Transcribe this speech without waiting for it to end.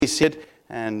Seated,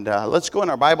 and let's go in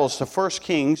our Bibles to 1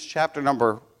 Kings chapter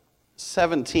number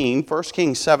 17. 1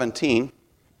 Kings 17.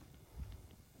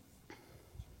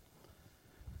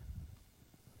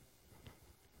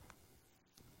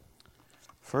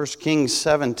 First Kings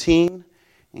 17,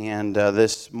 and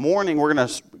this morning we're going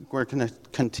to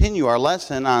continue our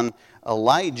lesson on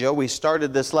Elijah. We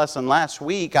started this lesson last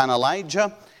week on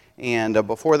Elijah, and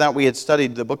before that we had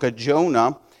studied the book of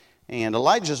Jonah. And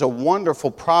Elijah is a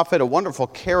wonderful prophet, a wonderful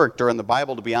character in the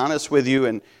Bible, to be honest with you.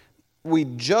 And we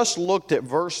just looked at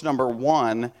verse number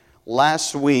 1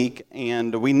 last week,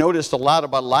 and we noticed a lot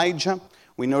about Elijah.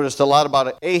 We noticed a lot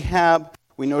about Ahab.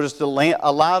 We noticed a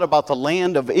lot about the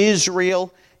land of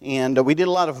Israel. And we did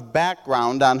a lot of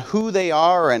background on who they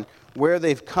are and where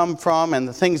they've come from and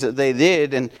the things that they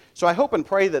did. And so I hope and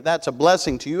pray that that's a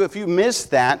blessing to you. If you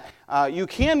missed that, you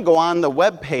can go on the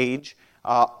webpage,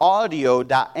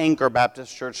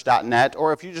 audio.anchorbaptistchurch.net,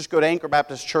 or if you just go to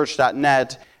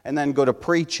anchorbaptistchurch.net and then go to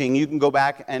preaching, you can go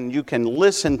back and you can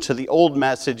listen to the old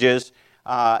messages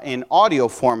in audio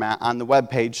format on the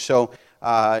webpage. So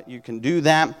you can do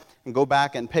that and go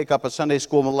back and pick up a Sunday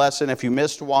school lesson if you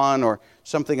missed one or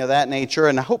something of that nature.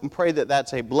 And I hope and pray that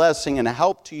that's a blessing and a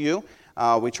help to you.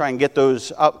 We try and get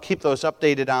those up, keep those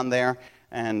updated on there.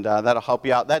 And that'll help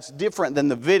you out. That's different than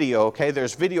the video, okay?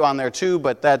 There's video on there too,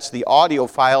 but that's the audio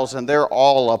files, and they're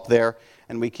all up there,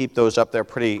 and we keep those up there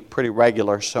pretty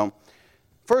regular. So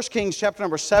 1 Kings chapter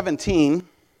number 17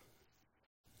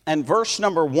 and verse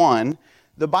number 1,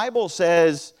 the Bible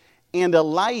says, "And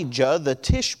Elijah the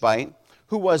Tishbite,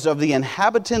 who was of the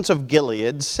inhabitants of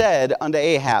Gilead, said unto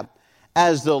Ahab,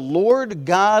 As the Lord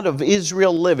God of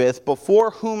Israel liveth,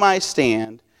 before whom I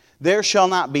stand, there shall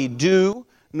not be dew,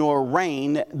 nor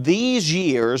rain these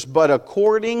years, but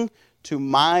according to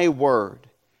my word.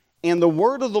 And the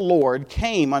word of the Lord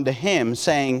came unto him,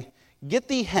 saying, Get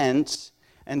thee hence,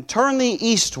 and turn thee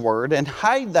eastward, and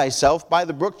hide thyself by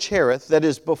the brook Cherith that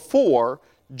is before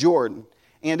Jordan.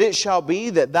 And it shall be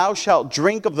that thou shalt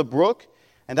drink of the brook,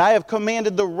 and I have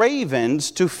commanded the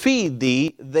ravens to feed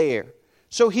thee there.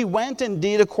 So he went and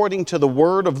did according to the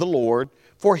word of the Lord,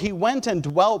 for he went and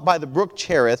dwelt by the brook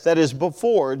Cherith that is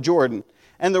before Jordan.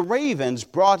 And the ravens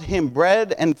brought him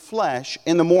bread and flesh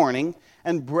in the morning,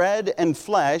 and bread and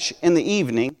flesh in the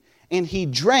evening, and he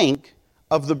drank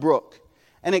of the brook.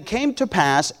 And it came to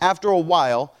pass after a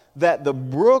while that the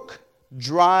brook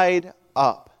dried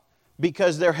up,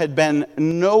 because there had been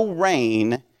no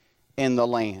rain in the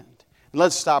land."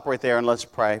 Let's stop right there and let's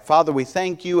pray. Father, we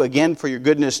thank you again for your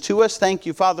goodness to us. Thank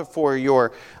you, Father, for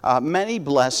your many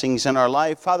blessings in our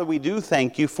life. Father, we do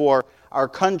thank you for our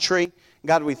country.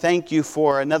 God, we thank you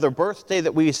for another birthday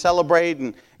that we celebrate.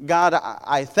 And God,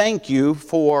 I thank you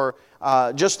for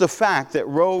just the fact that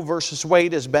Roe versus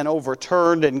Wade has been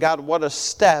overturned. And God, what a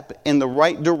step in the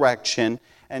right direction.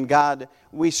 And God,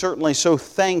 we certainly so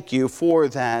thank you for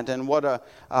that. And what a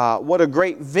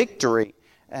great victory.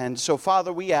 And so,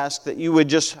 Father, we ask that you would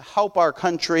just help our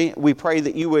country. We pray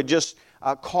that you would just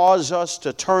cause us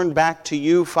to turn back to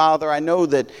you, Father. I know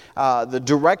that the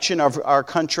direction of our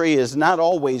country is not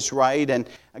always right. And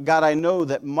God, I know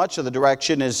that much of the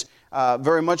direction is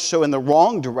very much so in the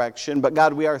wrong direction. But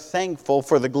God, we are thankful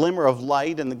for the glimmer of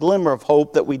light and the glimmer of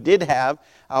hope that we did have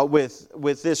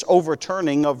with this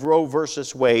overturning of Roe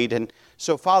versus Wade. And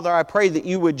so, Father, I pray that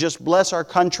you would just bless our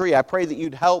country. I pray that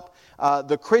you'd help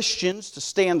the Christians to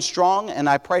stand strong. And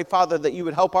I pray, Father, that you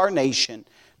would help our nation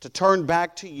to turn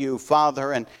back to you,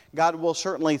 Father. And God, will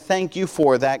certainly thank you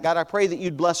for that. God, I pray that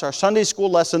you'd bless our Sunday school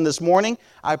lesson this morning.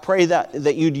 I pray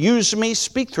that you'd use me,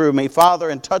 speak through me, Father,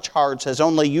 and touch hearts as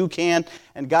only you can.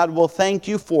 And God, will thank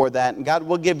you for that. And God,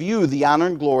 will give you the honor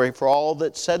and glory for all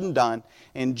that's said and done.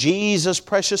 In Jesus'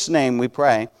 precious name we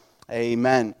pray.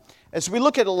 Amen. As we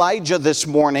look at Elijah this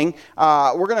morning,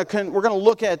 we're going to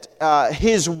look at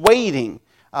his waiting.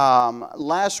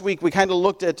 Last week we kind of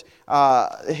looked at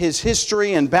his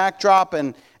history and backdrop,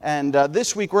 and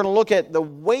this week we're going to look at the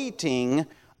waiting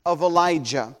of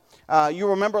Elijah. You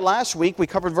remember last week we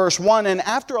covered verse 1, and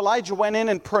after Elijah went in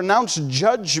and pronounced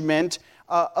judgment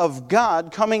of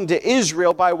God coming to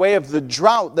Israel by way of the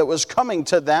drought that was coming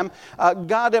to them,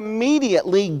 God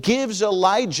immediately gives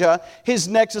Elijah his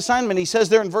next assignment. He says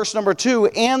there in verse number 2,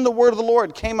 "And the word of the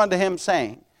Lord came unto him,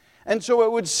 saying." And so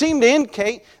it would seem to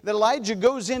indicate that Elijah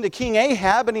goes into King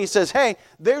Ahab and he says, "Hey,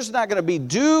 there's not going to be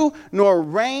dew nor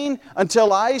rain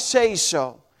until I say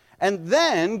so." And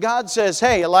then God says,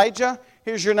 "Hey, Elijah,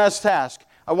 here's your next task.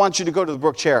 I want you to go to the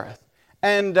brook Cherith."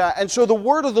 And so the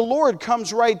word of the Lord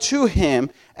comes right to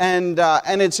him, and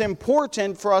it's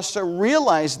important for us to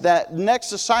realize that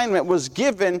next assignment was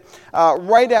given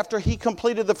right after he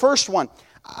completed the first one.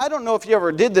 I don't know if you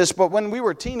ever did this, but when we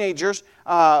were teenagers,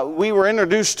 we were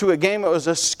introduced to a game. It was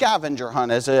a scavenger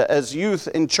hunt as youth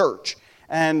in church.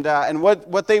 And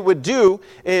what they would do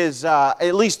is,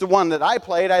 at least the one that I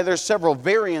played, there's several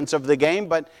variants of the game,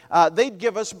 but they'd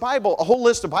give us a whole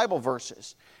list of Bible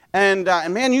verses. And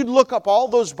man, you'd look up all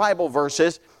those Bible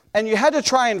verses, and you had to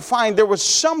try and find there was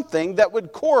something that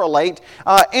would correlate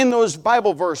in those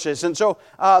Bible verses. And so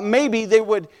maybe they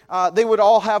would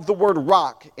all have the word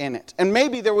rock in it. And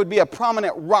maybe there would be a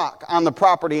prominent rock on the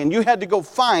property, and you had to go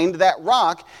find that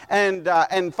rock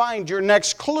and find your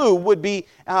next clue would be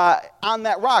on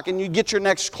that rock. And you'd get your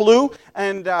next clue,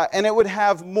 and it would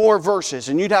have more verses.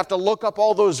 And you'd have to look up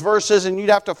all those verses, and you'd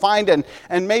have to find,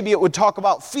 and maybe it would talk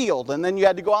about field. And then you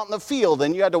had to go out in the field,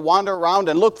 and you had to wander around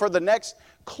and look for the next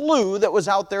clue that was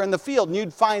out there in the field, and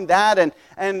you'd find that,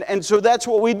 and so that's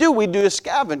what we do. We do a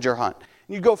scavenger hunt.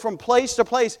 You go from place to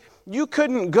place. You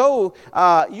couldn't go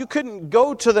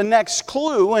to the next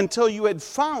clue until you had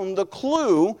found the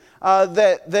clue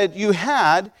that you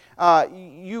had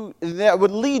that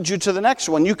would lead you to the next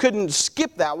one. You couldn't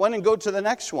skip that one and go to the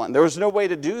next one. There was no way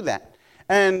to do that.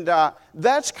 And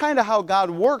that's kind of how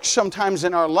God works sometimes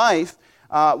in our life.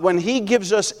 When He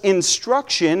gives us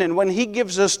instruction and when He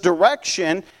gives us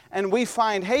direction, and we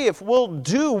find, hey, if we'll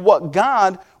do what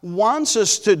God wants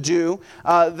us to do,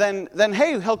 then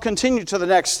hey, He'll continue to the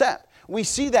next step. We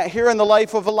see that here in the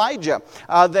life of Elijah,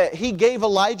 that He gave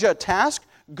Elijah a task: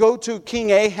 go to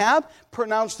King Ahab,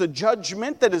 pronounce the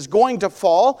judgment that is going to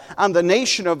fall on the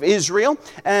nation of Israel.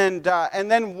 And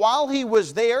then while he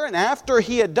was there, and after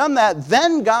he had done that,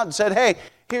 then God said, hey,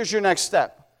 here's your next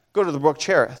step. Go to the brook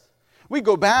Cherith. We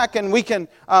go back and we can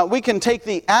take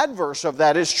the adverse of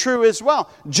that as true as well.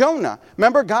 Jonah.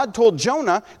 Remember, God told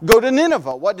Jonah, go to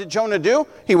Nineveh. What did Jonah do?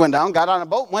 He went down, got on a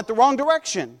boat, went the wrong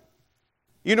direction.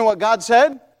 You know what God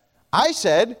said? I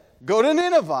said, go to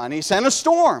Nineveh. And He sent a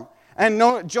storm.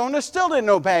 And Jonah still didn't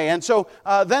obey. And so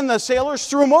then the sailors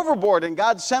threw him overboard, and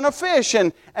God sent a fish,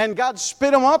 and God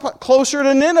spit him up closer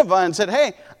to Nineveh and said,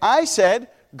 hey, I said,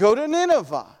 go to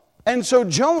Nineveh. And so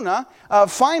Jonah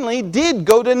finally did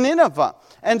go to Nineveh.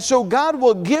 And so God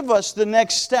will give us the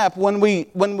next step when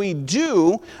we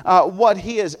do what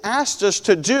He has asked us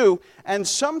to do. And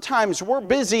sometimes we're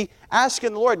busy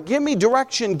asking the Lord, give me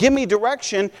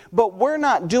direction, but we're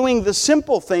not doing the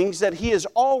simple things that He has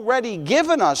already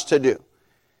given us to do. And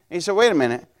He said, wait a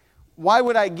minute, why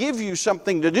would I give you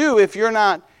something to do if you're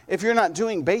not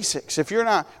doing basics, if you're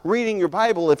not reading your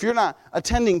Bible, if you're not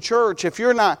attending church, if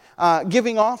you're not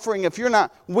giving offering, if you're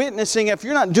not witnessing, if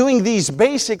you're not doing these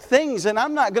basic things, and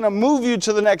I'm not going to move you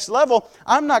to the next level.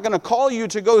 I'm not going to call you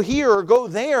to go here or go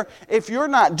there if you're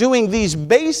not doing these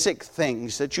basic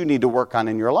things that you need to work on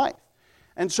in your life.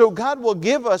 And so God will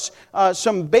give us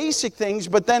some basic things,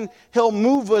 but then He'll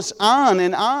move us on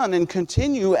and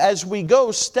continue as we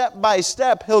go step by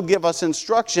step. He'll give us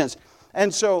instructions.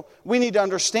 And so we need to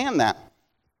understand that.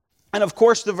 And of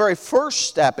course, the very first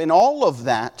step in all of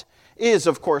that is,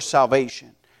 of course,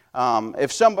 salvation.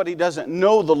 If somebody doesn't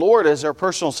know the Lord as their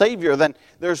personal Savior, then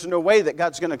there's no way that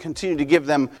God's going to continue to give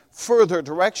them further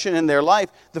direction in their life.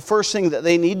 The first thing that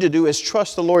they need to do is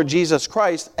trust the Lord Jesus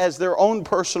Christ as their own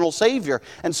personal Savior.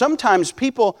 And sometimes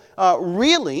people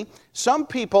some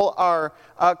people are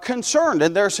concerned,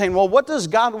 and they're saying, well, what does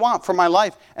God want for my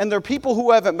life? And there are people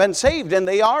who haven't been saved, and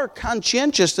they are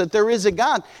conscientious that there is a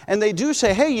God. And they do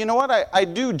say, hey, you know what? I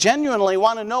do genuinely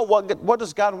want to know what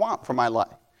does God want for my life?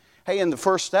 Hey, and the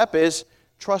first step is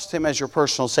trust Him as your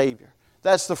personal Savior.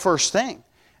 That's the first thing.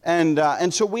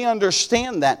 And so we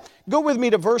understand that. Go with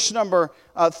me to verse number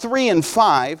 3 and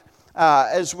 5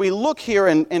 as we look here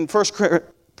in 1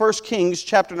 Kings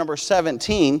chapter number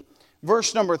 17,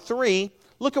 verse number 3.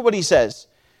 Look at what he says.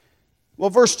 Well,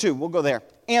 verse 2, we'll go there.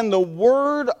 And the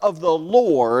word of the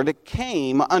Lord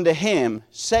came unto him,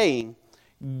 saying,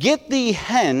 get thee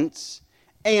hence,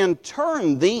 and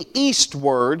turn thee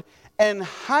eastward, and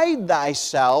hide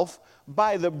thyself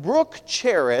by the brook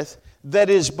Cherith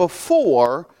that is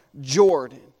before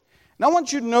Jordan. Now I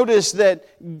want you to notice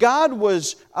that God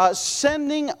was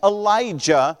sending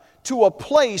Elijah to a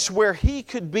place where he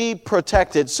could be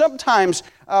protected. Sometimes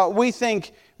we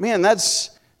think, man,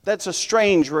 that's a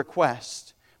strange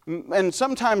request. And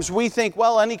sometimes we think,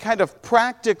 well, any kind of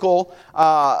practical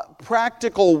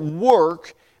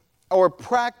work or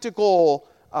practical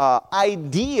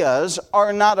ideas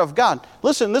are not of God.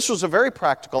 Listen, this was a very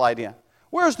practical idea.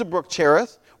 Where's the brook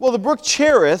Cherith? Well, the brook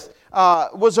Cherith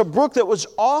was a brook that was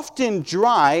often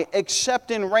dry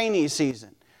except in rainy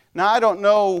season. Now, I don't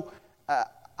know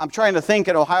I'm trying to think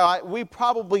in Ohio, we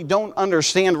probably don't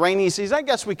understand rainy season. I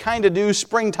guess we kind of do.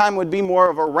 Springtime would be more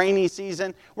of a rainy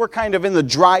season. We're kind of in the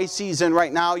dry season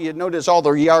right now. You'd notice all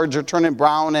the yards are turning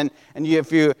brown, and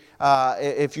if you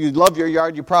love your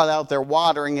yard, you're probably out there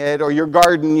watering it, or your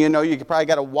garden, you probably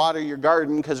got to water your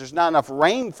garden because there's not enough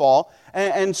rainfall.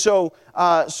 And so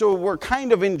we're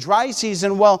kind of in dry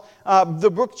season. Well, the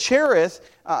Brook Cherith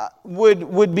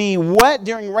would be wet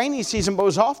during rainy season, but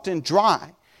was often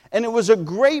dry. And it was a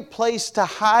great place to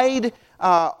hide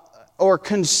or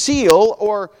conceal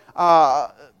or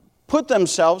put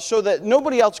themselves so that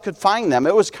nobody else could find them.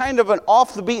 It was kind of an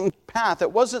off the beaten path. It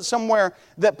wasn't somewhere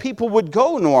that people would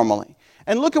go normally.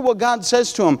 And look at what God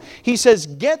says to him. He says,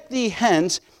 "Get thee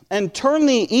hence and turn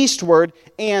thee eastward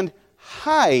and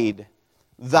hide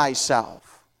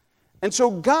thyself." And so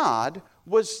God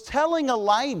was telling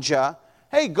Elijah,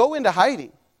 hey, go into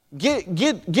hiding.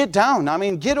 Get down.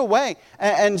 Get away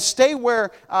and stay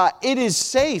where it is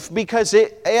safe, because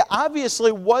it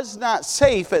obviously was not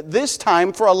safe at this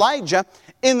time for Elijah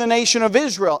in the nation of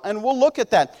Israel. And we'll look at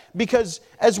that, because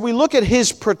as we look at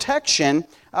his protection,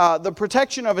 the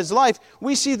protection of his life,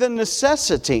 we see the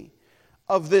necessity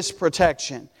of this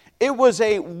protection. It was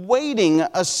a waiting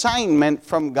assignment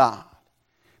from God.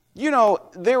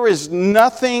 There is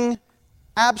nothing,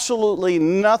 absolutely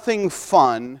nothing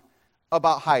fun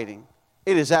about hiding.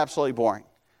 It is absolutely boring.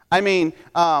 We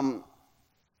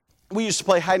used to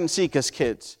play hide and seek as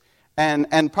kids.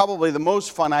 And probably the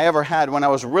most fun I ever had when I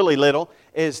was really little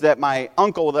is that my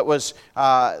uncle that was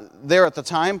there at the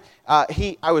time,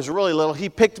 I was really little, he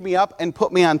picked me up and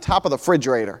put me on top of the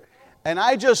refrigerator. And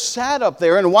I just sat up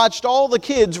there and watched all the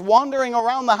kids wandering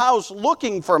around the house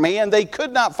looking for me, and they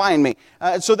could not find me.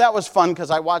 So that was fun because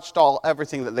I watched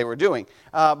everything that they were doing.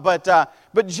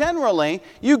 But generally,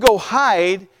 you go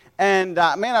hide, and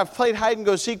I've played hide and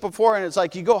go seek before, and it's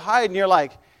like you go hide and you're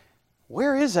like,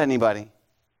 where is anybody?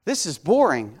 This is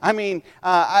boring. I'm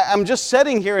just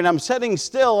sitting here and I'm sitting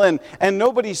still, and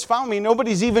nobody's found me.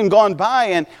 Nobody's even gone by.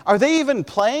 And are they even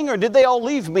playing, or did they all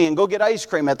leave me and go get ice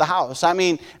cream at the house?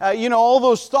 All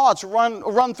those thoughts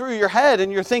run through your head,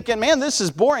 and you're thinking, man, this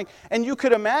is boring. And you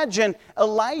could imagine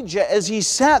Elijah as he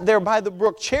sat there by the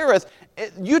Brook Cherith.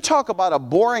 You talk about a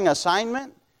boring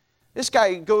assignment. This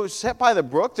guy goes sit by the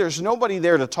brook. There's nobody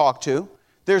there to talk to.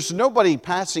 There's nobody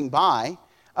passing by.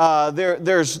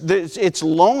 It's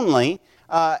lonely,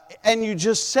 and you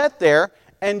just sit there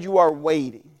and you are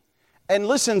waiting. And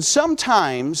listen,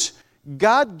 sometimes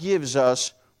God gives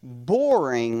us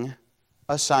boring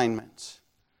assignments.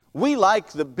 We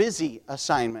like the busy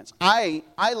assignments. I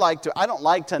don't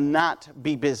like to not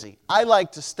be busy. I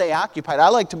like to stay occupied. I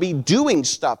like to be doing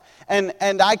stuff.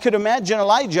 And I could imagine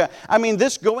Elijah,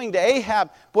 this going to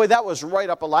Ahab, boy, that was right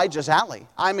up Elijah's alley.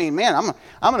 I'm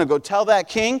going to go tell that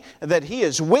king that he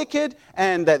is wicked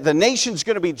and that the nation's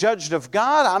going to be judged of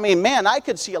God. I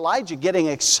could see Elijah getting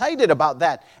excited about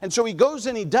that. And so he goes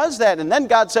and he does that, and then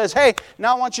God says, hey,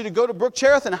 now I want you to go to Brook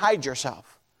Cherith and hide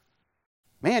yourself.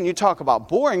 Man, you talk about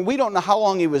boring. We don't know how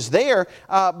long he was there,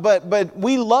 but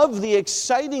we love the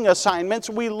exciting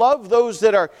assignments. We love those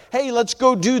that are, hey, let's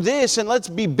go do this and let's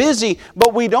be busy.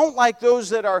 But we don't like those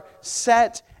that are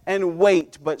set and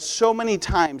wait. But so many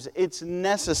times it's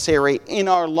necessary in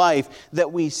our life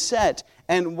that we set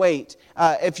and wait.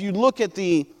 If you look at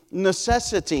the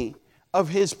necessity of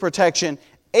his protection,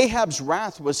 Ahab's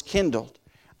wrath was kindled.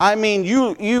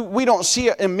 We don't see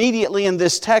it immediately in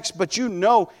this text, but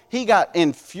he got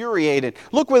infuriated.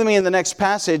 Look with me in the next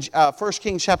passage, 1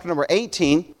 Kings chapter number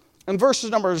 18, and verses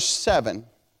number 7,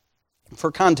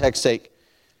 for context sake.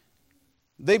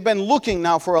 They've been looking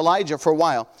now for Elijah for a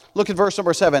while. Look at verse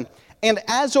number 7. And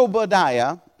as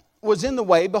Obadiah was in the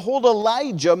way, behold,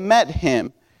 Elijah met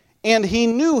him, and he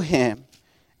knew him,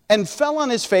 and fell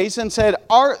on his face and said,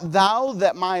 Art thou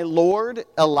that my Lord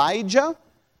Elijah?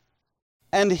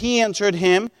 And he answered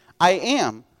him, I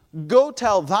am. Go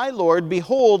tell thy Lord,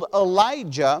 behold,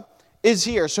 Elijah is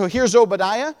here. So here's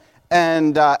Obadiah,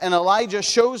 and Elijah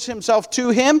shows himself to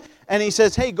him, and he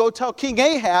says, hey, go tell King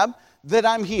Ahab that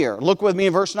I'm here. Look with me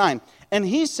in verse 9. And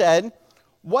he said,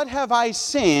 what have I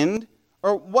sinned,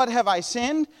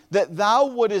 that thou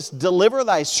wouldest deliver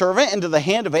thy servant into the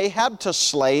hand of Ahab to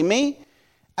slay me?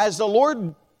 As the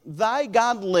Lord thy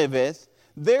God liveth,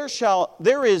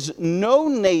 there is no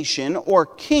nation or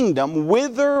kingdom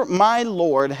whither my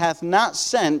Lord hath not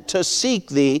sent to seek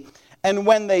thee. And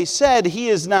when they said, he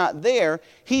is not there,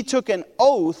 he took an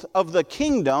oath of the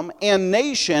kingdom and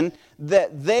nation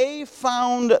that they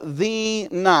found thee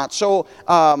not. So,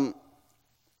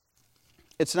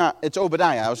 it's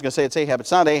Obadiah. I was going to say it's Ahab.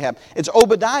 It's not Ahab. It's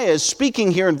Obadiah is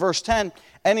speaking here in verse 10.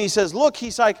 And he says, look,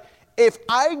 he's like, if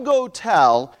I go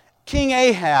tell King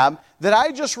Ahab that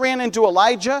I just ran into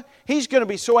Elijah, he's going to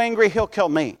be so angry he'll kill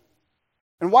me.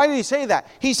 And why did he say that?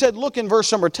 He said, look in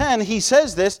verse number 10, he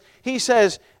says this. He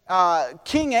says,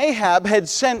 King Ahab had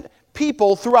sent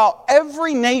people throughout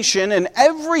every nation and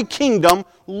every kingdom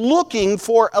looking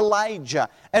for Elijah.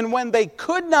 And when they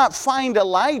could not find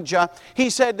Elijah, he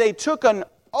said they took an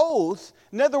oath.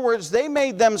 In other words, they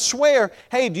made them swear,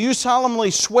 hey, do you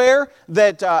solemnly swear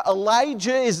that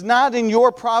Elijah is not in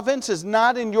your province, is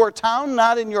not in your town,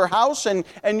 not in your house, and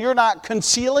you're not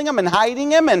concealing him and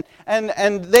hiding him?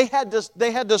 And they had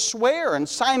to swear and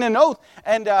sign an oath.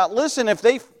 And listen,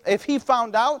 if he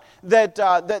found out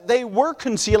that they were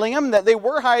concealing him, that they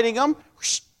were hiding him,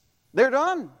 they're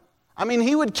done. I mean,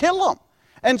 he would kill them.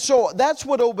 And so that's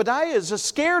what Obadiah is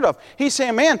scared of. He's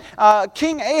saying, man,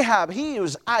 King Ahab, he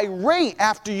was irate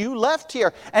after you left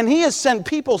here. And he has sent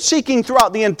people seeking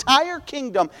throughout the entire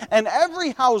kingdom and every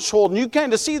household. And you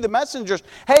kind of see the messengers,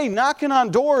 hey, knocking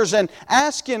on doors and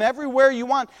asking everywhere you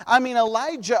want. I mean,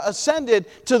 Elijah ascended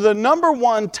to the number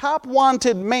one top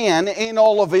wanted man in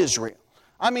all of Israel.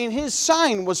 I mean, his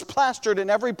sign was plastered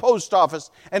in every post office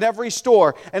and every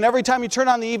store. And every time you turn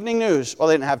on the evening news, well,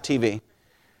 they didn't have TV.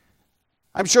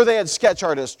 I'm sure they had sketch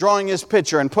artists drawing his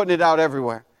picture and putting it out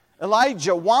everywhere.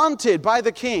 Elijah wanted by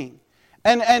the king.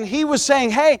 And he was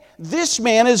saying, hey, this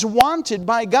man is wanted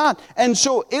by God. And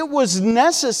so it was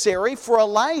necessary for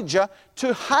Elijah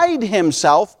to hide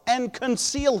himself and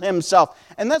conceal himself.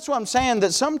 And that's what I'm saying,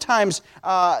 that sometimes,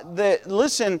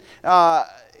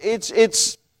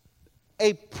 it's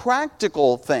a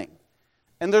practical thing.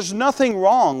 And there's nothing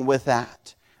wrong with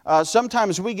that.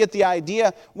 Sometimes we get the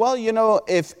idea, well, you know,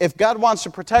 if God wants to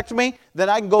protect me, then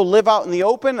I can go live out in the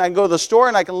open, I can go to the store,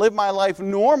 and I can live my life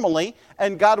normally,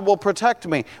 and God will protect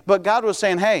me. But God was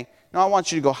saying, hey, no, I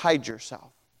want you to go hide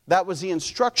yourself. That was the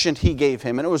instruction he gave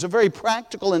him, and it was a very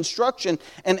practical instruction,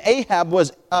 and Ahab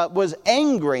was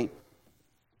angry.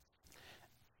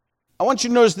 I want you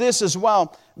to notice this as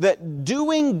well, that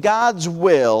doing God's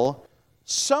will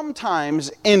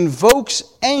sometimes invokes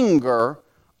anger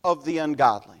of the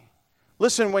ungodly.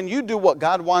 Listen, when you do what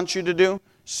God wants you to do,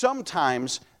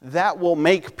 sometimes that will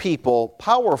make people,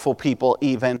 powerful people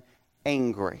even,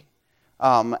 angry.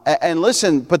 And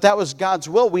listen, but that was God's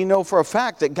will. We know for a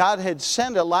fact that God had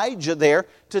sent Elijah there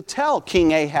to tell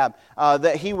King Ahab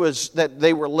that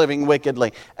they were living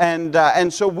wickedly.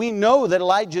 And so we know that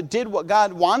Elijah did what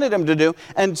God wanted him to do.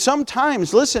 And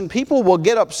sometimes, listen, people will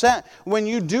get upset when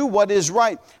you do what is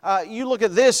right. You look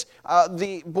at this,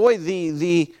 the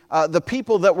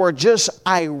people that were just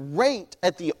irate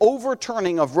at the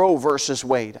overturning of Roe versus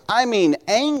Wade. I mean,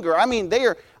 anger. I mean, they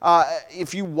are.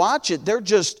 If you watch it, they're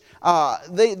just.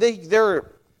 They're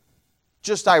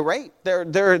just irate.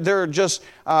 They're just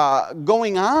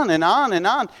going on and on and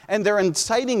on, and they're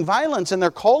inciting violence, and they're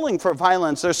calling for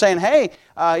violence. They're saying, hey,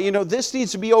 this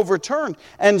needs to be overturned.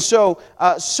 And so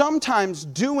sometimes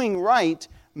doing right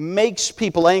makes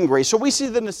people angry. So we see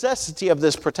the necessity of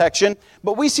this protection,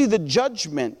 but we see the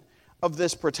judgment of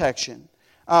this protection.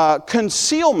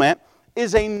 Concealment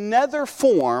is another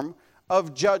form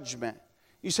of judgment.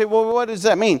 You say, well, what does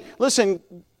that mean? Listen,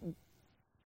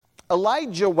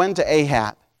 Elijah went to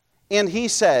Ahab, and he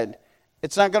said,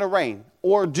 it's not going to rain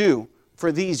or dew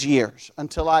for these years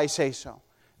until I say so.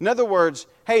 In other words,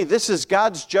 hey, this is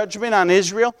God's judgment on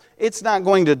Israel. It's not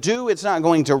going to dew, it's not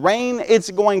going to rain, it's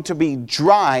going to be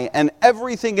dry, and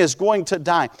everything is going to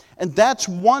die. And that's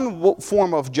one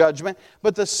form of judgment.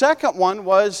 But the second one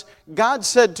was, God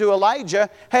said to Elijah,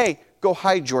 hey, go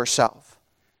hide yourself.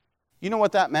 You know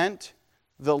what that meant?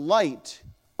 The light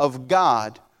of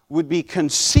God would be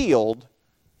concealed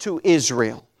to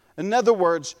Israel. In other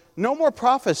words, no more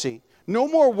prophecy, no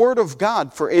more word of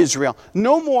God for Israel,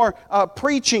 no more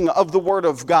preaching of the word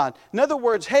of God. In other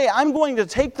words, hey, I'm going to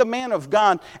take the man of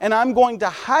God and I'm going to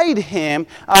hide him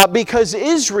because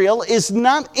Israel is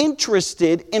not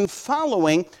interested in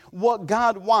following what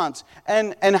God wants.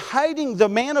 And hiding the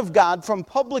man of God from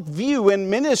public view in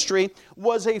ministry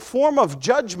was a form of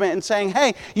judgment and saying,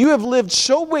 hey, you have lived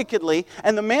so wickedly,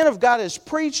 and the man of God has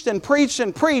preached and preached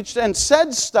and preached and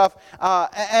said stuff,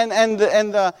 and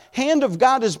the hand of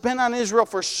God has been on Israel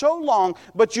for so long,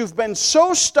 but you've been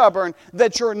so stubborn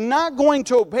that you're not going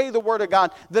to obey the word of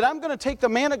God, that I'm going to take the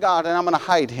man of God and I'm going to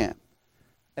hide him.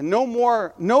 And no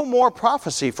more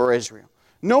prophecy for Israel.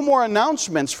 No more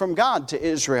announcements from God to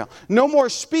Israel. No more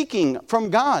speaking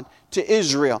from God to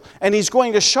Israel. And he's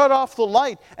going to shut off the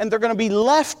light, and they're going to be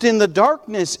left in the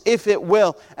darkness, if it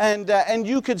will. And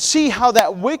you could see how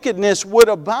that wickedness would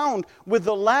abound with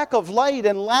the lack of light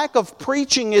and lack of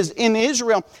preaching is in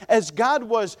Israel, as God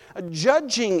was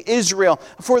judging Israel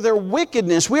for their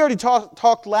wickedness. We already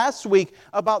talked last week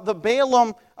about the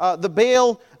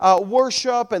Baal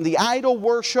worship and the idol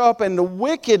worship and the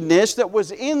wickedness that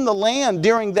was in the land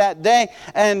during that day.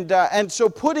 And so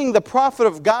putting the prophet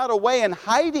of God away and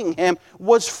hiding him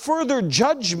was further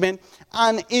judgment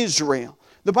on Israel.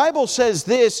 The Bible says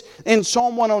this in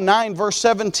Psalm 109, verse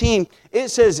 17. It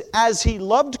says, "As he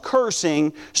loved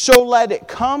cursing, so let it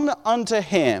come unto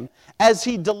him. As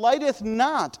he delighteth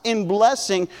not in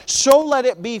blessing, so let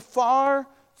it be far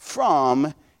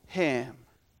from him."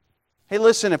 Hey,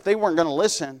 listen, if they weren't going to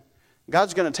listen,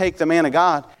 God's going to take the man of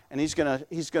God and He's going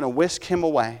to whisk him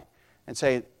away and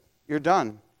say, "You're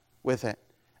done with it."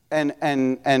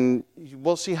 And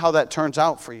we'll see how that turns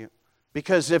out for you.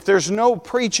 Because if there's no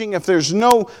preaching, if there's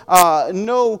no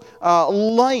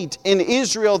light in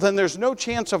Israel, then there's no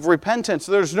chance of repentance.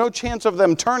 There's no chance of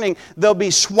them turning. They'll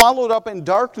be swallowed up in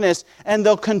darkness, and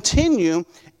they'll continue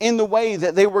in the way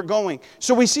that they were going.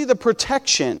 So we see the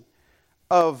protection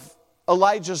of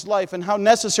Elijah's life and how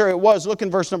necessary it was. Look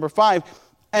in verse number 5.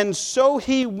 "And so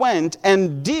he went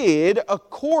and did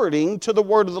according to the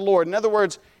word of the Lord." In other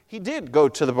words, he did go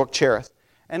to the brook Cherith,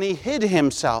 and he hid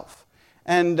himself.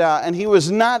 And he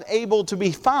was not able to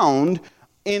be found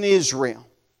in Israel.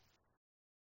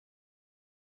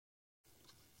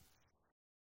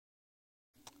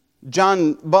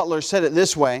 John Butler said it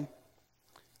this way,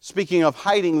 speaking of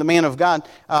hiding the man of God.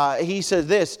 He said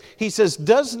this. He says,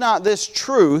 "Does not this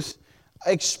truth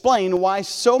explain why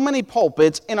so many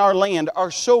pulpits in our land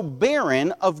are so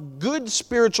barren of good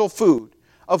spiritual food?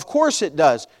 Of course it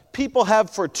does. People have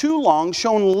for too long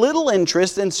shown little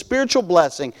interest in spiritual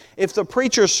blessing. If the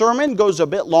preacher's sermon goes a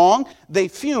bit long, they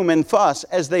fume and fuss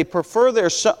as they prefer their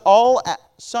all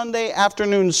Sunday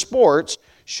afternoon sports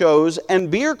shows and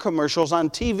beer commercials on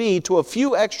TV to a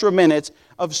few extra minutes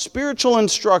of spiritual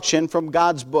instruction from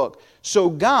God's book. So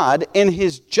God, in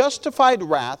His justified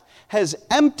wrath, has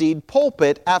emptied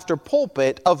pulpit after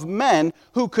pulpit of men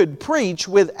who could preach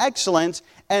with excellence,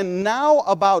 and now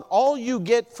about all you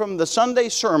get from the Sunday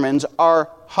sermons are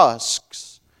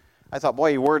husks." I thought,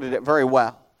 boy, he worded it very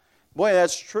well. Boy,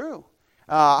 that's true.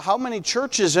 How many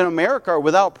churches in America are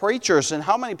without preachers? And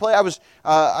how many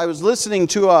I was listening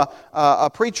to a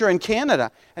preacher in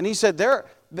Canada, and he said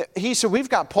we've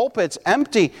got pulpits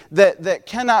empty that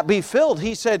cannot be filled.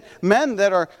 He said men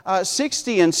that are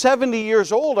 60 and 70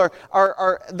 years old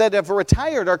are that have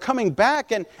retired are coming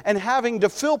back and having to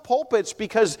fill pulpits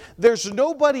because there's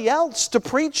nobody else to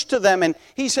preach to them. And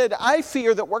he said, "I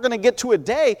fear that we're going to get to a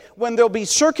day when there'll be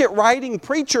circuit riding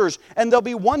preachers and there'll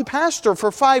be one pastor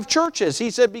for 5 churches." He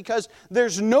said, because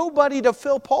there's nobody to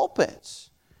fill pulpits.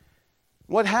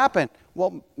 What happened?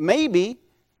 Well, maybe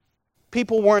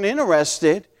people weren't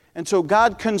interested, and so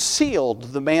God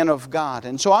concealed the man of God.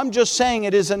 And so I'm just saying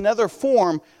it is another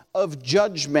form of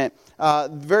judgment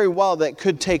very well that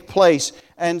could take place.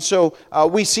 And so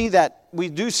we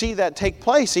do see that take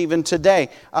place even today.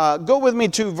 Go with me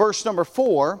to verse number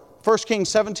 4, 1 Kings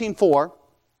 17:4.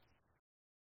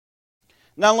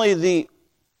 Not only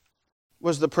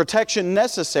was the protection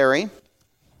necessary,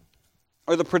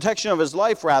 or the protection of his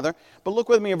life rather, but look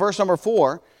with me in verse number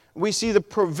 4. We see the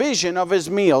provision of his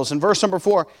meals. In verse number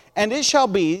 4, "And it shall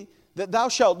be that thou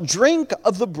shalt drink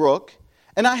of the brook,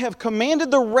 and I have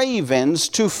commanded the ravens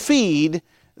to feed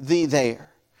thee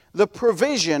there." The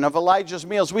provision of Elijah's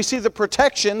meals. We see the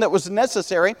protection that was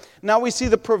necessary. Now we see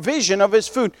the provision of his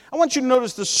food. I want you to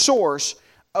notice the source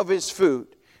of his food.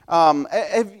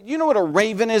 You know what a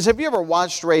raven is? Have you ever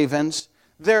watched ravens?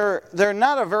 They're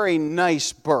not a very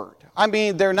nice bird. I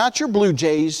mean, they're not your blue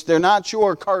jays, they're not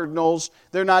your cardinals,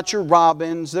 they're not your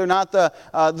robins, they're not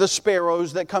the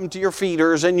sparrows that come to your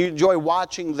feeders and you enjoy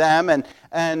watching them,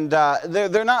 and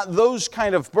they're not those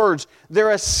kind of birds.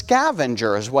 They're a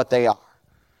scavenger is what they are.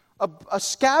 A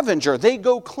scavenger. They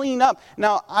go clean up.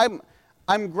 Now,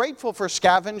 I'm grateful for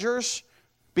scavengers,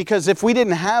 because if we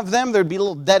didn't have them, there'd be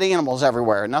little dead animals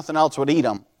everywhere. Nothing else would eat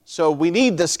them. So we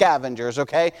need the scavengers,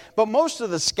 okay? But most of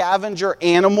the scavenger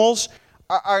animals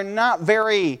are not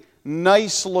very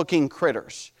nice-looking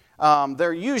critters.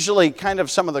 They're usually kind of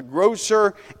some of the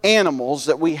grosser animals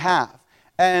that we have.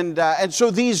 And so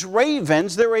these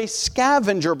ravens, they're a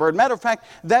scavenger bird. Matter of fact,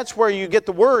 that's where you get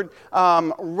the word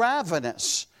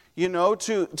ravenous,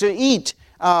 to eat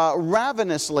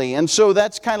ravenously. And so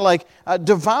that's kind of like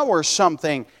devour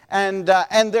something. And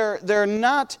they're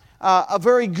not a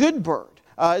very good bird,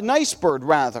 a nice bird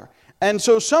rather. And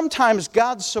so sometimes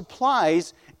God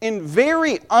supplies in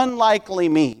very unlikely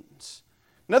means.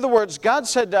 In other words, God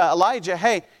said to Elijah,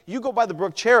 hey, you go by the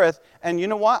brook Cherith, and you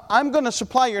know what? I'm going to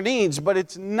supply your needs, but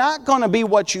it's not going to be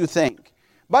what you think.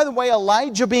 By the way,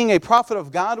 Elijah, being a prophet of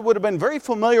God, would have been very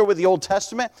familiar with the Old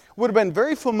Testament, would have been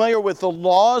very familiar with the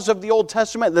laws of the Old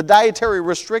Testament, the dietary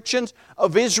restrictions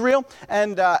of Israel,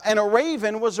 and a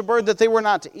raven was a bird that they were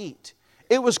not to eat.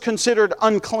 It was considered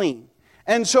unclean.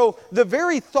 And so the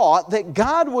very thought that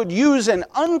God would use an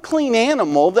unclean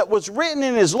animal that was written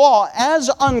in His law as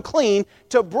unclean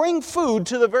to bring food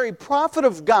to the very prophet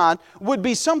of God would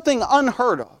be something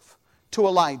unheard of to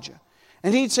Elijah.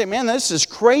 And he'd say, man, this is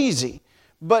crazy.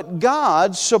 But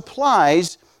God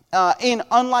supplies in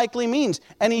unlikely means.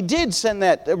 And He did send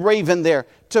that raven there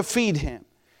to feed him.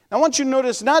 Now, I want you to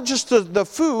notice not just the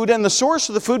food and the source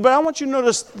of the food, but I want you to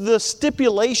notice the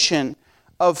stipulation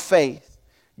of faith.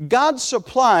 God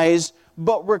supplies,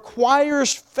 but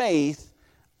requires faith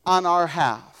on our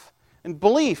half and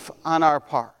belief on our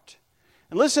part.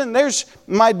 And listen, there's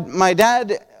my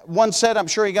dad once said, I'm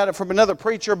sure he got it from another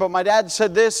preacher, but my dad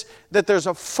said this, that there's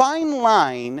a fine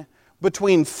line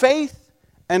between faith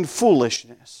and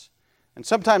foolishness. And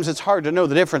sometimes it's hard to know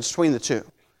the difference between the two.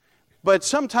 But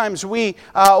sometimes we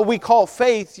call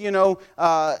faith,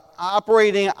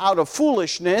 operating out of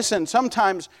foolishness, and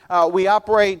sometimes we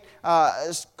operate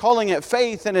calling it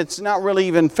faith, and it's not really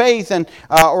even faith,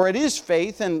 or it is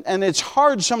faith, and it's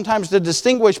hard sometimes to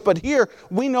distinguish. But here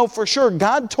we know for sure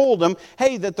God told him,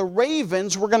 hey, that the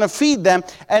ravens were going to feed them,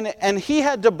 and he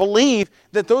had to believe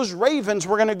that those ravens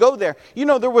were going to go there.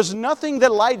 There was nothing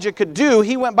that Elijah could do.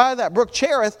 He went by that brook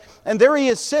Cherith, and there he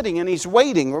is sitting, and he's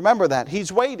waiting. Remember that.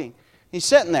 He's waiting. He's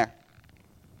sitting there.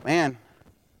 Man,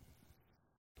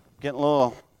 getting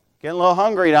a little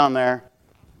hungry down there.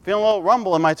 Feeling a little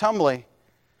rumble in my tumbly.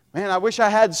 Man, I wish I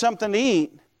had something to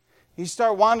eat. He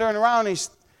started wandering around. He's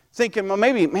thinking, well,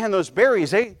 maybe, man, those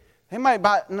berries, they might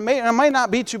not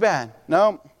be too bad.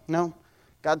 No.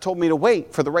 God told me to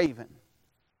wait for the raven.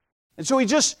 And so he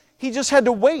just had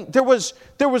to wait. There was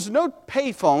no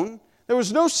payphone. There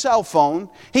was no cell phone.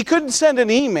 He couldn't send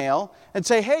an email and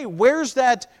say, hey, where's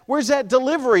that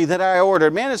delivery that I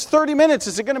ordered? Man, it's 30 minutes.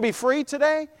 Is it going to be free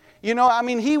today?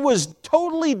 He was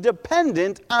totally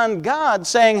dependent on God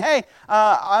saying, hey,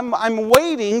 I'm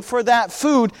waiting for that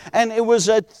food. And it was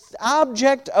an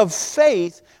object of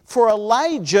faith for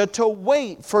Elijah to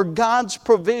wait for God's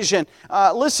provision.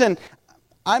 Listen,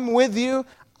 I'm with you.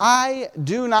 I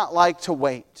do not like to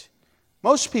wait.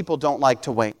 Most people don't like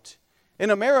to wait. In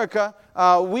America,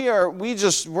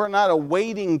 we're not a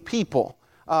waiting people.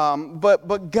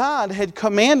 But God had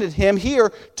commanded him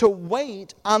here to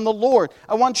wait on the Lord.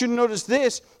 I want you to notice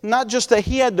this, not just that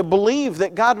he had to believe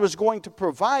that God was going to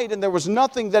provide and there was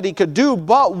nothing that he could do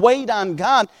but wait on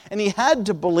God, and he had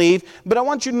to believe, but I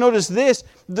want you to notice this,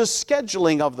 the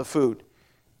scheduling of the food.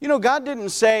 God didn't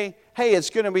say, hey,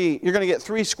 you're going to get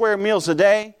 3 square meals a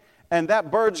day. And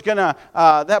that bird's gonna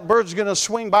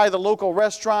swing by the local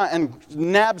restaurant and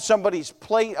nab somebody's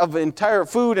plate of entire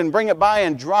food and bring it by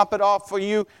and drop it off for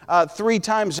you 3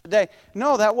 times a day.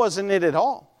 No, that wasn't it at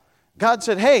all. God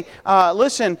said, hey,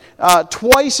 listen,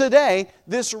 twice a day,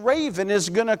 this raven is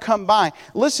going to come by.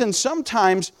 Listen,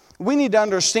 sometimes we need to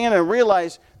understand and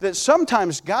realize that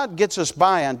sometimes God gets us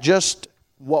by on just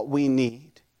what we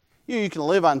need. You can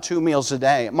live on 2 meals a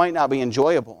day. It might not be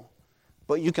enjoyable,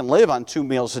 but you can live on 2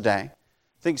 meals a day.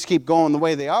 Things keep going the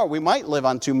way they are, we might live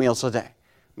on 2 meals a day.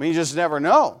 You just never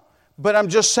know. But I'm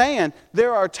just saying,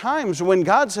 there are times when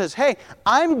God says, hey,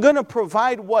 I'm going to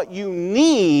provide what you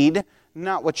need,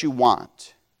 not what you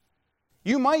want.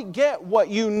 You might get what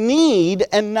you need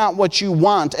and not what you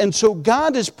want. And so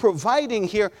God is providing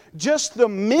here just the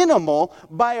minimal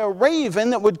by a raven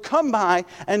that would come by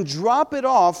and drop it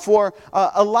off for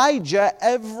Elijah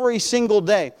every single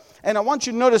day. And I want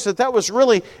you to notice that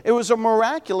it was a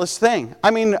miraculous thing.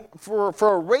 For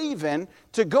a raven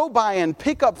to go by and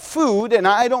pick up food, and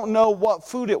I don't know what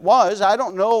food it was.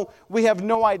 We have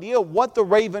no idea what the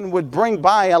raven would bring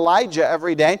by Elijah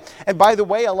every day. And by the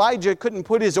way, Elijah couldn't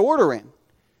put his order in.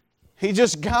 He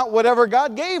just got whatever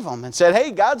God gave him and said,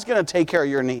 hey, God's going to take care of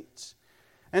your needs.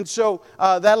 And so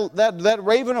that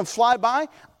raven would fly by.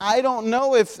 I don't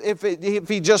know if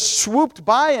he just swooped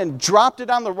by and dropped it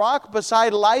on the rock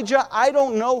beside Elijah. I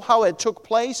don't know how it took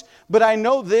place, but I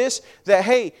know this, that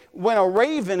hey, when a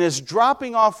raven is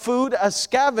dropping off food, a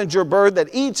scavenger bird that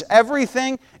eats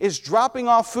everything is dropping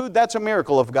off food, that's a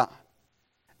miracle of God.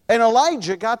 And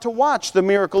Elijah got to watch the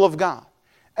miracle of God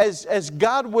as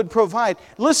God would provide.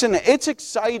 Listen, it's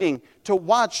exciting to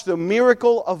watch the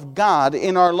miracle of God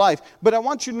in our life. But I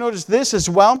want you to notice this as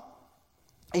well.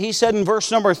 he said in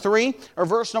verse number 3, or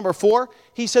verse number 4,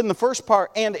 he said in the first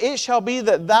part, "And it shall be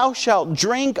that thou shalt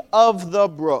drink of the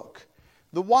brook."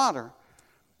 The water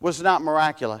was not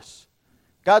miraculous.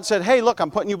 God said, "Hey, look,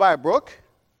 I'm putting you by a brook,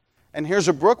 and here's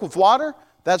a brook with water.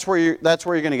 That's where you're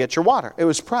going to get your water." It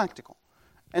was practical.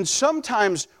 And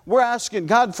sometimes we're asking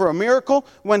God for a miracle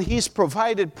when He's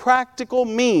provided practical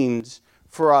means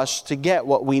for us to get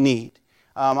what we need.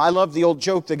 I love the old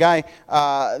joke. The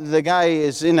guy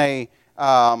is in a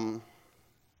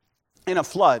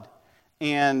flood,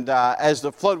 and as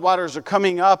the flood waters are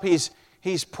coming up,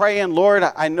 he's praying, "Lord,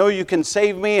 I know you can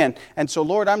save me, and so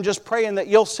Lord, I'm just praying that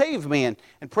you'll save me." And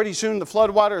pretty soon the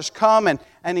flood waters come,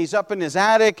 and he's up in his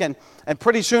attic, and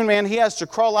pretty soon, man, he has to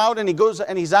crawl out, and he goes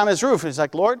and he's on his roof, and he's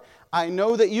like, "Lord, I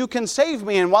know that you can save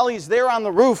me." And while he's there on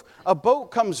the roof, a boat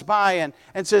comes by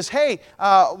and says, "Hey,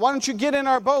 why don't you get in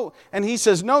our boat?" And he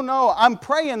says, No, I'm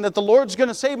praying that the Lord's going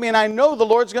to save me, and I know the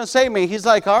Lord's going to save me." He's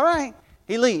like, "All right."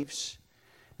 He leaves.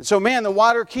 And so, man, the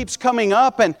water keeps coming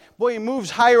up, and boy, he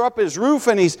moves higher up his roof,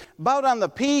 and he's about on the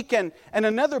peak, and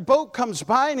another boat comes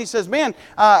by, and he says, "Man,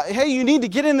 hey, you need to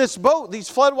get in this boat. These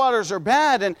floodwaters are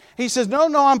bad." And he says, No,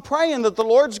 I'm praying that the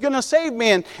Lord's going to save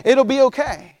me, and it'll be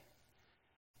okay.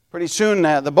 Pretty soon,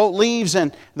 the boat leaves,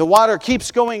 and the water keeps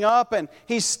going up, and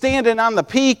he's standing on the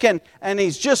peak, and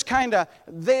he's just kind of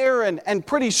there, and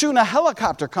pretty soon a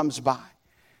helicopter comes by.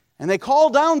 And they call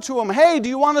down to him, "Hey, do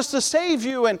you want us to save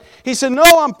you?" And he said, "No,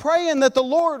 I'm praying that the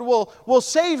Lord will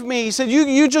save me." He said,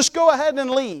 you just go ahead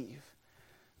and leave."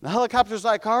 The helicopter's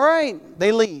like, "All right."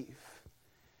 They leave.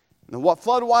 And the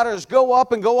floodwaters go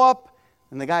up,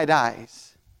 and the guy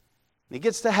dies. And he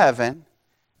gets to heaven,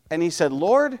 and he said,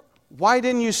 "Lord, why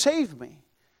didn't you save me?"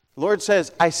 The Lord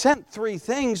says, "I sent 3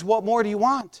 things. What more do you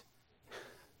want?"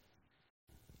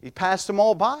 He passed them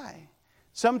all by.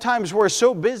 Sometimes we're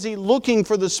so busy looking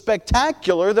for the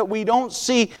spectacular that we don't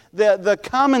see the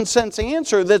common sense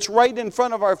answer that's right in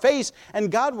front of our face.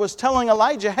 And God was telling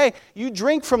Elijah, "Hey, you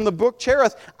drink from the brook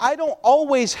Cherith. I don't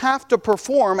always have to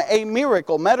perform a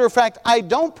miracle. Matter of fact, I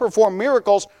don't perform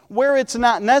miracles where it's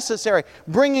not necessary.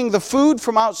 Bringing the food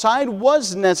from outside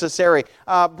was necessary.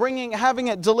 Having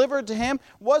it delivered to him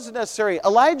was necessary.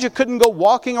 Elijah couldn't go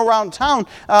walking around town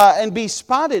and be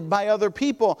spotted by other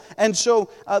people. And so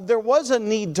there was a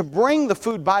need to bring the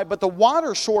food by, but the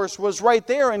water source was right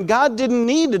there, and God didn't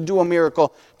need to do a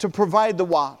miracle to provide the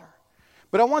water.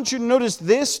 But I want you to notice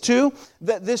this too,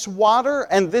 that this water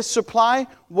and this supply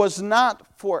was not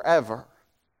forever.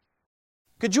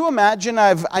 Could you imagine,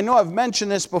 I know I've mentioned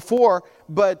this before,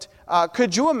 but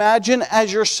could you imagine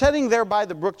as you're sitting there by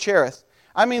the brook Cherith?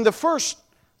 I mean, the first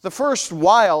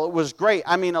while it was great.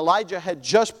 I mean, Elijah had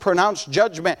just pronounced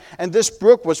judgment, and this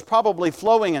brook was probably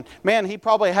flowing, and man, he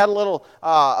probably had a little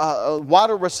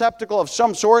water receptacle of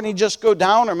some sort, and he'd just go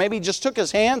down, or maybe he just took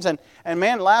his hands and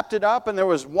man, lapped it up, and there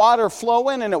was water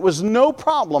flowing, and it was no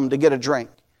problem to get a drink.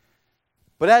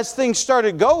 But as things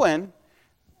started going,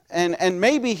 and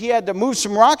maybe he had to move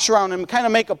some rocks around and kind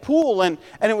of make a pool, and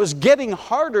it was getting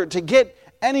harder to get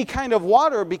any kind of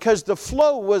water because the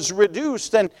flow was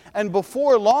reduced. And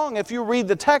before long, if you read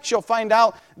the text, you'll find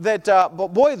out that,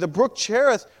 the brook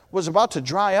Cherith was about to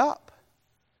dry up.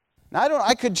 Now,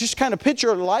 I could just kind of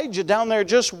picture Elijah down there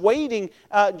just waiting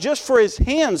just for his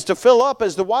hands to fill up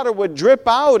as the water would drip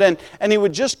out, and he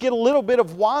would just get a little bit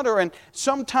of water. And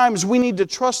sometimes we need to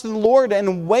trust in the Lord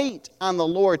and wait on the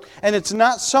Lord. And it's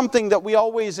not something that we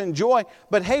always enjoy,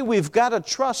 but hey, we've got to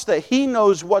trust that He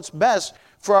knows what's best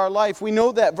for our life. We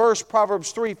know that verse,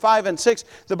 Proverbs 3, 5, and 6.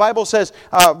 The Bible says,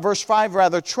 verse 5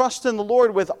 rather, "Trust in the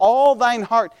Lord with all thine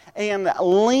heart, and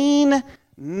lean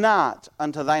not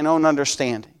unto thine own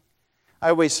understanding." I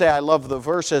always say I love the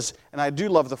verses, and I do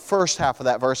love the first half of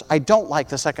that verse. I don't like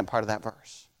the second part of that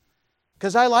verse,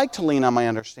 because I like to lean on my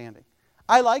understanding.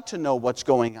 I like to know what's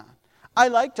going on. I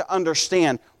like to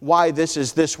understand why this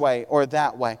is this way or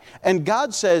that way. And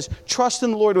God says, "Trust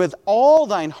in the Lord with all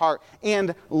thine heart,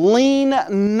 and lean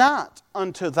not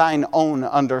unto thine own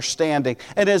understanding."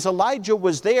 And as Elijah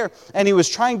was there and he was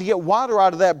trying to get water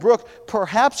out of that brook,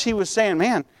 perhaps he was saying,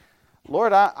 "Man,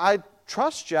 Lord, I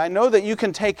trust you. I know that you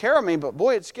can take care of me, but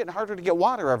boy, it's getting harder to get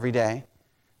water every day.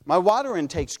 My water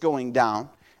intake's going down."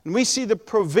 And we see the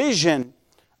provision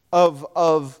of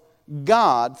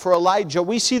God for Elijah.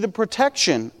 We see the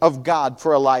protection of God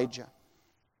for Elijah.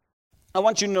 I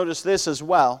want you to notice this as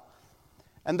well,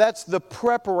 and that's the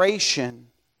preparation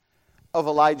of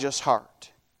Elijah's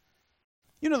heart.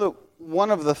 You know,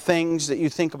 one of the things that you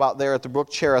think about there at the brook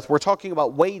Cherith, we're talking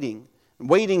about waiting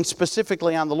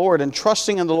specifically on the Lord and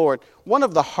trusting in the Lord. One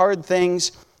of the hard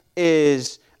things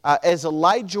is, as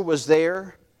Elijah was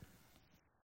there,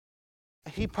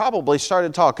 he probably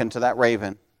started talking to that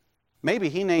raven. Maybe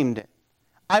he named it.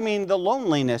 I mean, the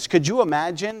loneliness. Could you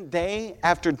imagine day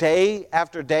after day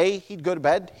after day? He'd go to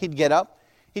bed, he'd get up.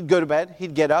 He'd go to bed,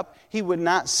 he'd get up. He would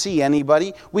not see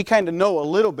anybody. We kind of know a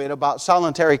little bit about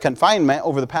solitary confinement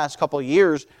over the past couple of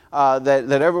years, that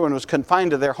everyone was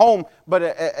confined to their home. But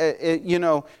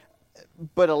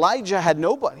Elijah had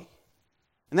nobody.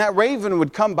 And that raven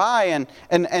would come by,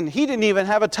 and he didn't even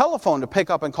have a telephone to pick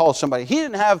up and call somebody. He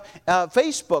didn't have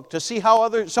Facebook to see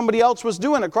how somebody else was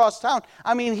doing across town.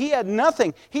 I mean, he had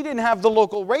nothing. He didn't have the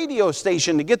local radio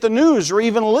station to get the news or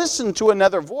even listen to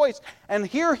another voice. And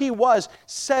here he was,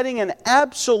 setting an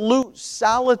absolute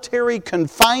solitary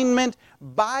confinement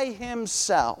by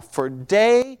himself for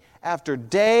day after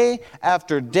day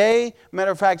after day.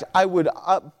 Matter of fact, I would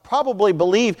probably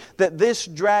believe that this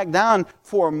dragged on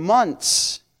for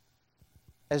months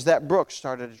as that brook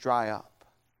started to dry up.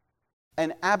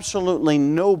 And absolutely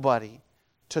nobody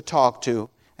to talk to.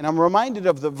 And I'm reminded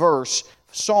of the verse,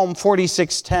 Psalm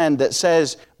 46:10, that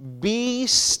says, "Be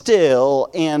still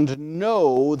and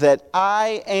know that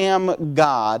I am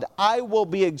God. I will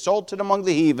be exalted among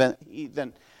the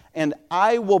heathen, and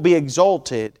I will be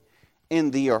exalted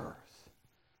in the earth."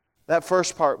 That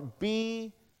first part,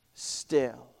 be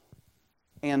still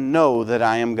and know that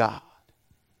I am God.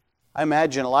 I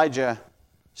imagine Elijah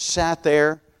sat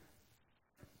there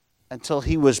until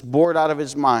he was bored out of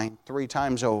his mind 3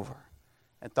 times over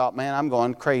and thought, man, I'm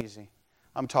going crazy.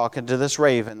 I'm talking to this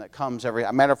raven that comes every...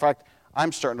 Matter of fact,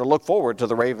 I'm starting to look forward to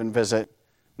the raven visit.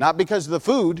 Not because of the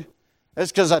food.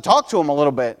 It's because I talked to him a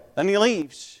little bit. Then he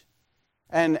leaves.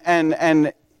 And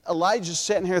Elijah's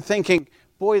sitting here thinking,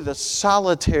 boy, the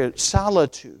solitude.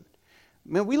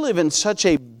 Man, we live in such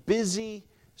a busy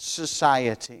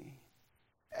society.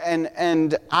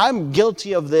 And I'm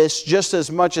guilty of this just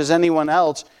as much as anyone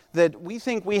else, that we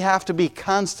think we have to be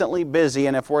constantly busy.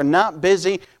 And if we're not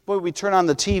busy, boy, we turn on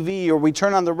the TV or we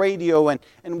turn on the radio, and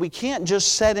we can't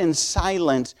just sit in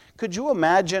silence. Could you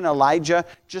imagine Elijah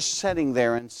just sitting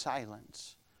there in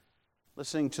silence,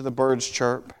 listening to the birds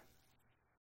chirp,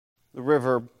 the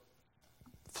river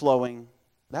flowing?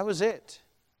 That was it.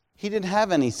 He didn't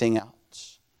have anything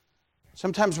else.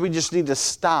 Sometimes we just need to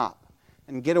stop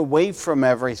and get away from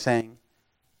everything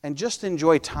and just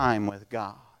enjoy time with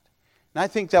God. And I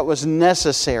think that was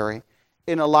necessary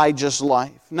in Elijah's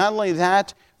life. Not only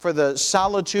that, for the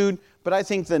solitude, but I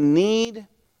think the need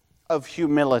of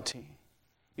humility.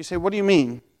 You say, what do you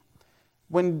mean?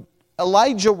 When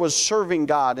Elijah was serving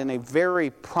God in a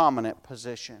very prominent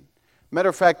position. Matter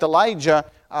of fact, Elijah,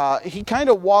 he kind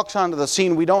of walks onto the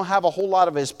scene. We don't have a whole lot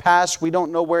of his past. We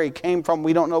don't know where he came from.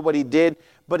 We don't know what he did.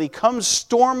 But he comes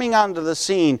storming onto the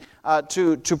scene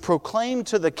to proclaim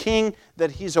to the king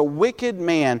that he's a wicked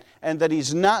man and that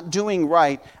he's not doing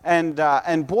right.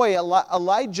 And boy,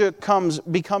 Elijah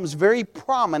becomes very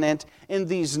prominent in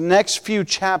these next few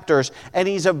chapters. And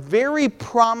he's a very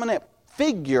prominent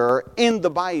figure in the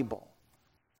Bible.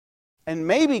 And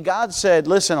maybe God said,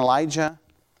 listen, Elijah,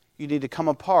 you need to come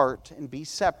apart and be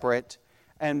separate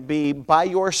and be by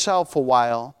yourself a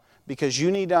while, because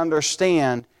you need to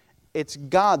understand it's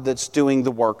God that's doing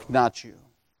the work, not you.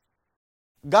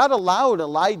 God allowed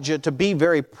Elijah to be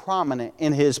very prominent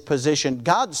in his position.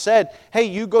 God said, hey,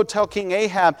 you go tell King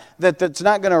Ahab that it's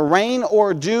not going to rain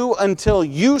or dew until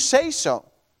you say so.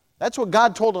 That's what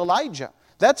God told Elijah.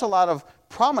 That's a lot of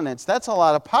prominence. That's a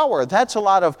lot of power. That's a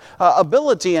lot of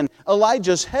ability. And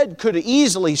Elijah's head could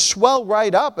easily swell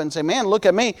right up and say, man, look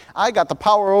at me. I got the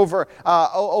power over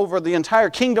the entire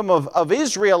kingdom of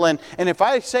Israel. And if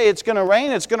I say it's going to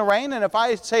rain, it's going to rain. And if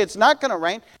I say it's not going to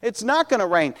rain, it's not going to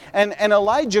rain. And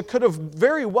Elijah could have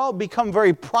very well become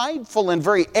very prideful and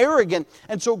very arrogant.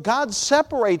 And so God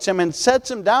separates him and sets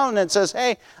him down and says,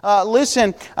 hey,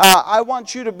 listen, I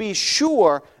want you to be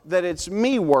sure that it's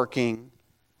me working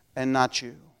and not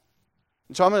you.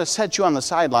 And so I'm going to set you on the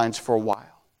sidelines for a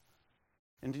while.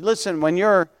 And listen,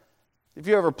 if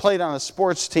you ever played on a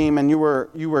sports team and you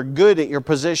were good at your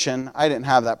position, I didn't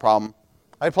have that problem.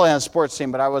 I played on a sports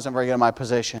team, but I wasn't very good at my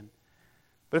position.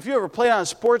 But if you ever played on a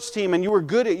sports team and you were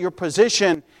good at your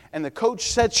position and the coach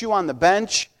sets you on the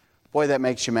bench, boy, that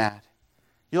makes you mad.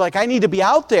 You're like, I need to be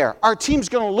out there. Our team's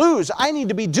going to lose. I need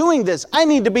to be doing this. I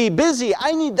need to be busy.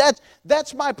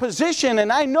 That's my position,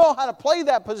 and I know how to play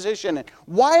that position. And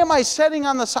why am I sitting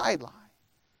on the sideline?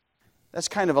 That's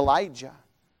kind of Elijah.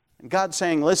 And God's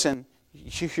saying, listen,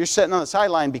 you're sitting on the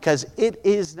sideline because it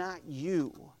is not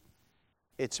you.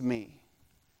 It's me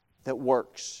that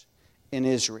works in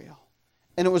Israel.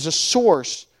 And it was a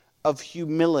source of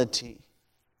humility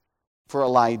for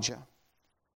Elijah.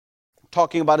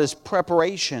 Talking about his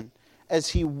preparation as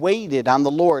he waited on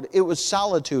the Lord. It was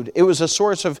solitude. It was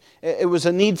it was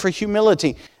a need for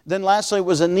humility. Then lastly, it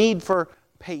was a need for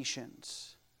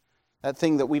patience. That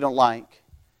thing that we don't like.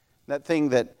 That thing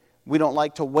that we don't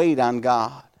like to wait on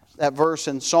God. That verse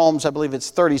in Psalms, I believe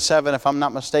it's 37, if I'm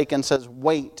not mistaken, says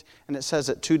wait. And it says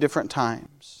it 2 different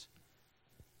times.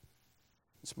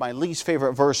 It's my least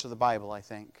favorite verse of the Bible, I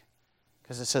think.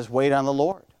 Because it says wait on the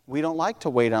Lord. We don't like to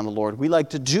wait on the Lord. We like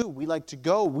to do. We like to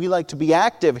go. We like to be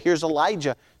active. Here's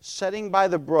Elijah sitting by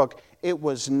the brook. It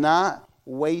was not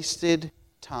wasted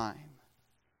time.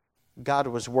 God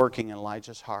was working in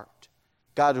Elijah's heart.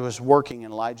 God was working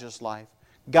in Elijah's life.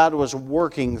 God was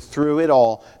working through it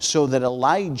all so that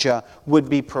Elijah would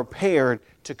be prepared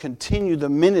to continue the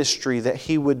ministry that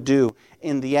he would do.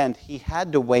 In the end, he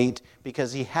had to wait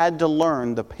because he had to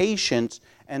learn the patience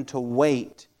and to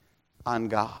wait on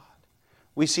God.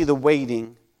 We see the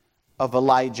waiting of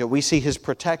Elijah. We see his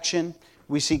protection.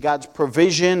 We see God's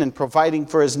provision and providing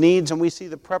for his needs. And we see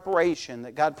the preparation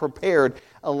that God prepared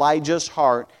Elijah's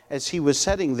heart as he was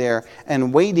sitting there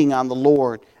and waiting on the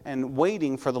Lord and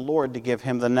waiting for the Lord to give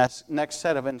him the next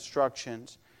set of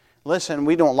instructions. Listen,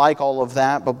 we don't like all of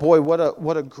that, but boy,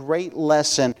 what a great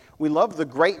lesson. We love the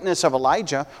greatness of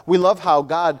Elijah. We love how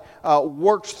God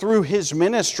worked through his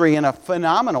ministry in a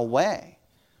phenomenal way.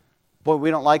 Boy,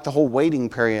 we don't like the whole waiting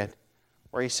period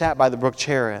where he sat by the brook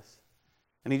Cherith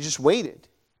and he just waited.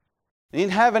 He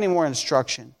didn't have any more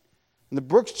instruction. And the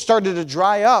brook started to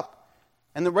dry up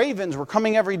and the ravens were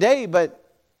coming every day,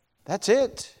 but that's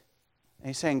it. And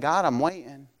he's saying, God, I'm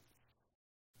waiting.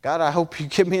 God, I hope you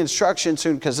give me instruction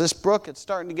soon because this brook, it's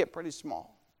starting to get pretty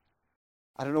small.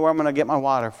 I don't know where I'm going to get my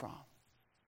water from.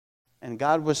 And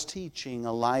God was teaching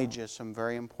Elijah some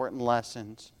very important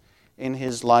lessons in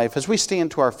his life. As we stand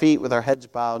to our feet with our heads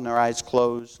bowed and our eyes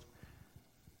closed,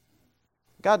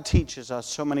 God teaches us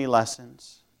so many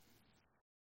lessons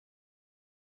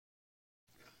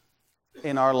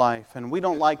in our life. And we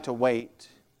don't like to wait,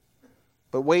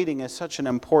 but waiting is such an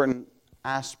important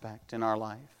aspect in our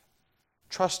life.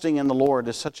 Trusting in the Lord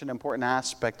is such an important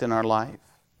aspect in our life.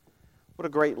 What a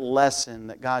great lesson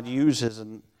that God uses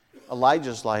in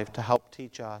Elijah's life to help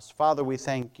teach us. Father, we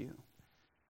thank you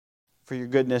for your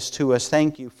goodness to us.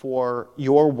 Thank you for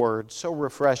your word, so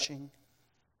refreshing.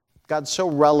 God, so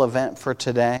relevant for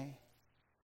today.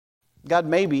 God,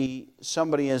 maybe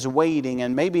somebody is waiting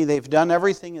and maybe they've done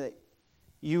everything that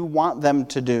you want them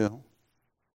to do,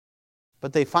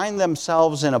 but they find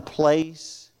themselves in a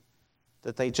place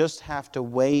that they just have to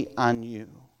wait on you.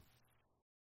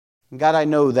 And God, I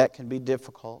know that can be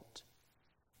difficult.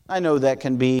 I know that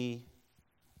can be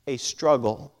a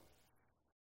struggle.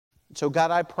 So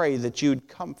God, I pray that you'd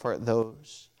comfort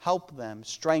those, help them,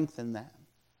 strengthen them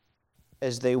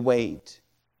as they wait.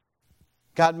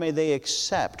 God, may they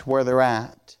accept where they're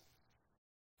at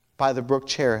by the brook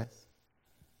Cherith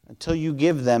until you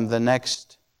give them the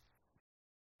next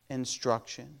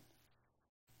instruction.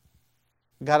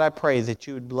 God, I pray that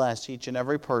you would bless each and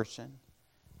every person.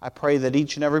 I pray that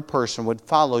each and every person would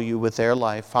follow you with their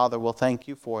life. Father, we'll thank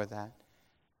you for that.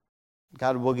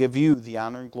 God, we'll give you the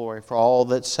honor and glory for all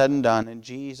that's said and done. In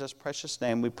Jesus' precious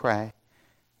name we pray.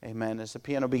 Amen. As the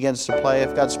piano begins to play,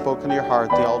 if God's spoken to your heart,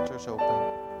 the altar's open.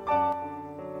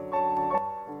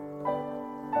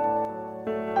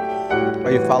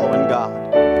 Are you following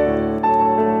God?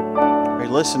 Are you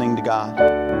listening to God?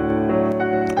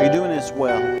 Are you doing His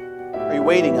will? Are you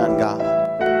waiting on God?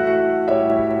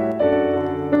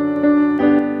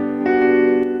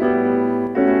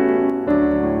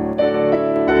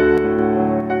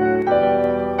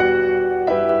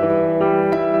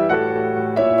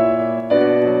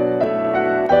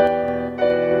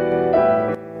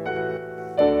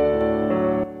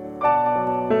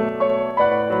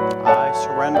 I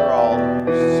surrender all.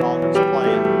 This song is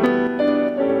playing.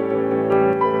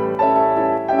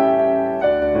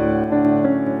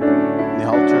 The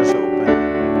altar's open.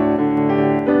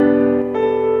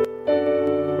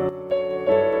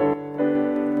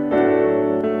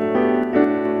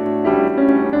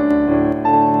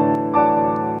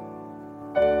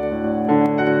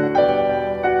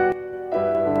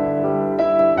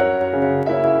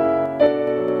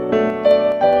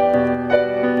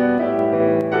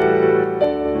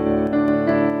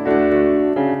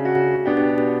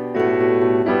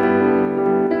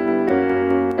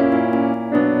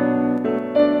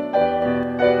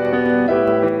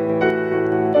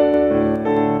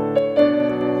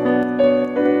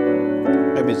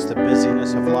 Maybe it's the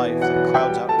busyness of life that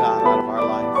crowds out God out of our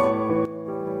life.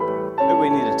 Maybe we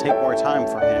need to take more time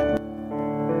for Him.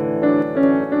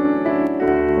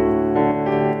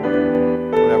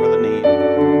 Whatever the need.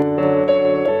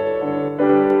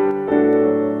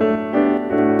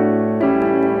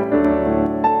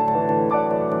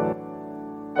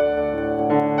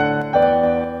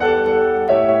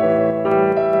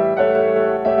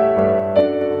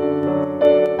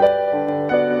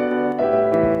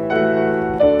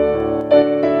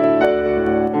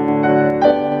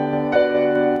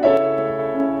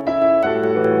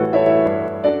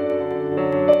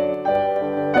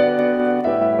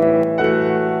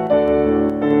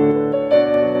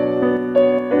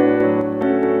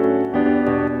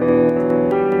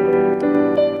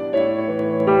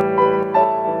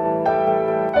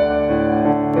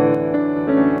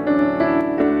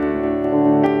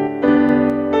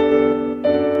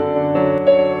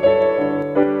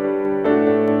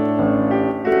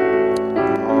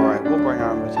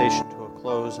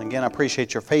 close. Again, I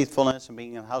appreciate your faithfulness in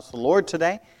being in the house of the Lord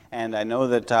today. And I know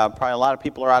that probably a lot of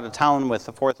people are out of town with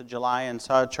the 4th of July and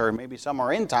such, or maybe some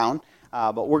are in town.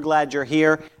 But we're glad you're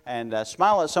here. And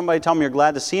smile at somebody, tell them you're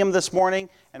glad to see them this morning.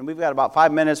 And we've got about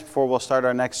 5 minutes before we'll start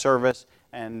our next service.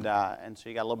 And so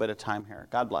you got a little bit of time here.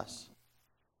 God bless.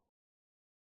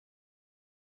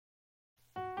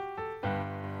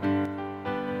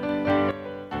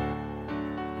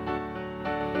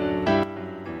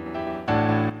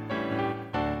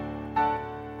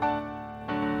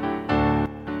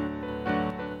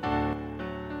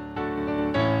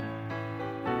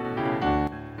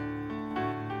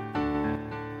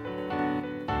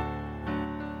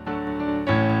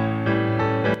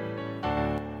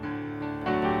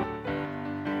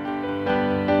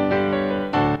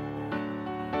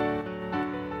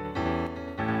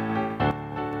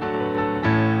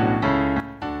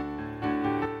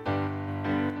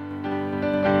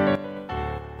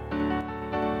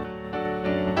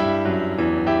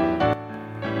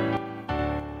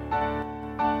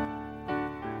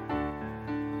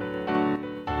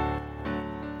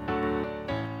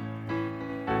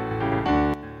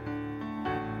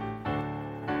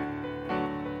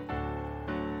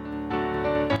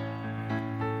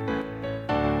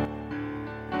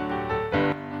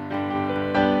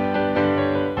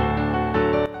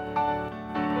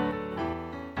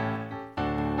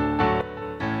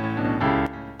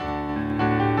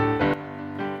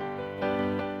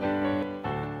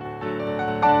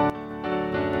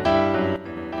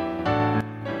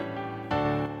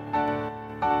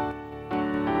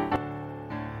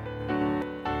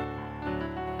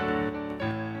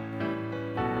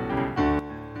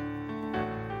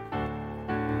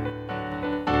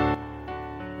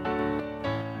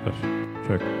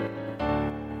 Check.